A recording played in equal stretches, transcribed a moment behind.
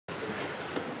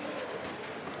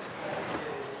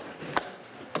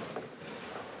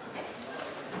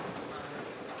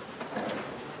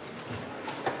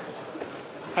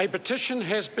A petition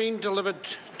has been delivered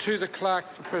to the clerk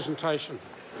for presentation.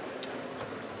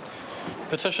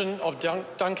 Petition of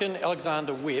Duncan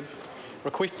Alexander Webb,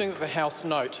 requesting that the House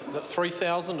note that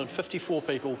 3,054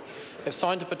 people have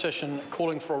signed a petition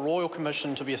calling for a royal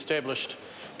commission to be established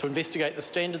to investigate the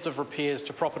standards of repairs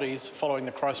to properties following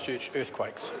the Christchurch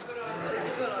earthquakes.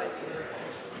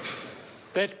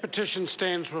 That petition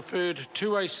stands referred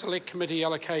to a select committee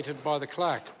allocated by the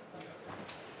clerk.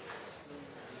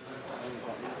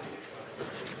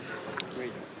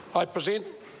 I present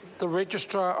the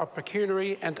Registrar of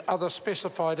Pecuniary and other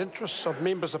specified interests of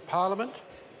Members of Parliament,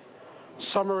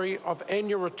 summary of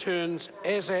annual returns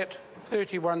as at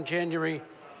 31 January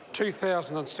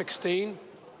 2016,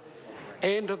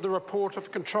 and the report of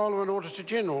Controller and Auditor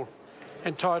General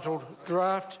entitled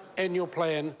Draft Annual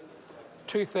Plan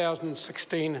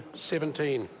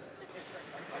 2016-17.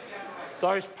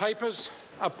 Those papers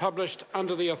are published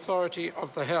under the authority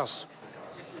of the House.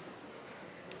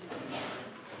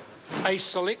 A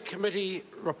Select Committee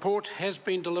report has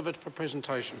been delivered for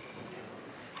presentation.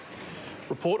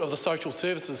 Report of the Social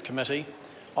Services Committee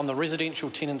on the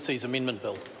Residential Tenancies Amendment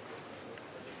Bill.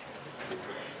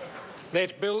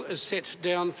 That bill is set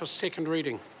down for second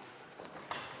reading.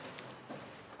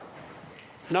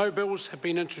 No bills have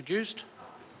been introduced.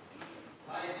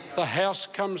 The House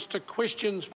comes to questions